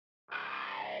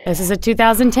This is a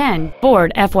 2010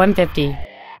 Ford F-150.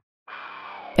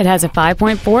 It has a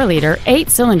 5.4-liter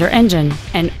 8-cylinder engine,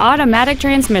 an automatic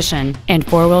transmission, and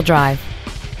 4-wheel drive.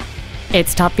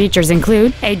 Its top features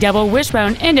include a double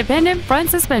wishbone independent front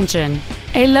suspension,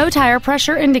 a low tire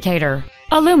pressure indicator,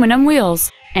 aluminum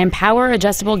wheels, and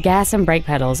power-adjustable gas and brake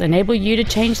pedals enable you to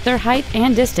change their height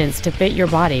and distance to fit your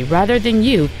body rather than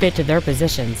you fit to their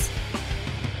positions.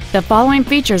 The following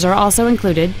features are also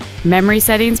included: memory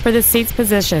settings for the seat's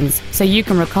positions so you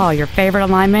can recall your favorite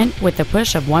alignment with the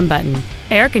push of one button,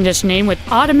 air conditioning with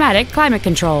automatic climate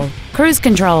control, cruise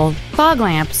control, fog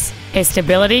lamps, a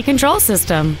stability control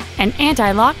system, an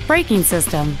anti-lock braking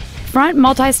system, front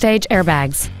multi-stage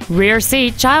airbags, rear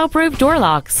seat child-proof door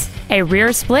locks, a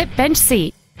rear split bench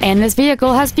seat, and this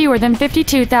vehicle has fewer than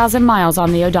 52,000 miles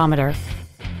on the odometer.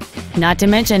 Not to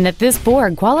mention that this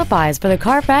Ford qualifies for the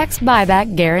Carfax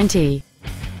buyback guarantee.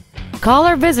 Call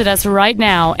or visit us right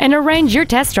now and arrange your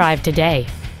test drive today.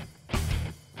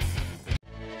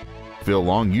 Phil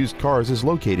Long Used Cars is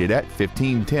located at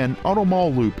 1510 Auto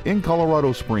Mall Loop in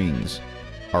Colorado Springs.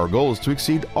 Our goal is to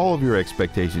exceed all of your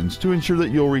expectations to ensure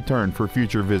that you'll return for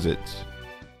future visits.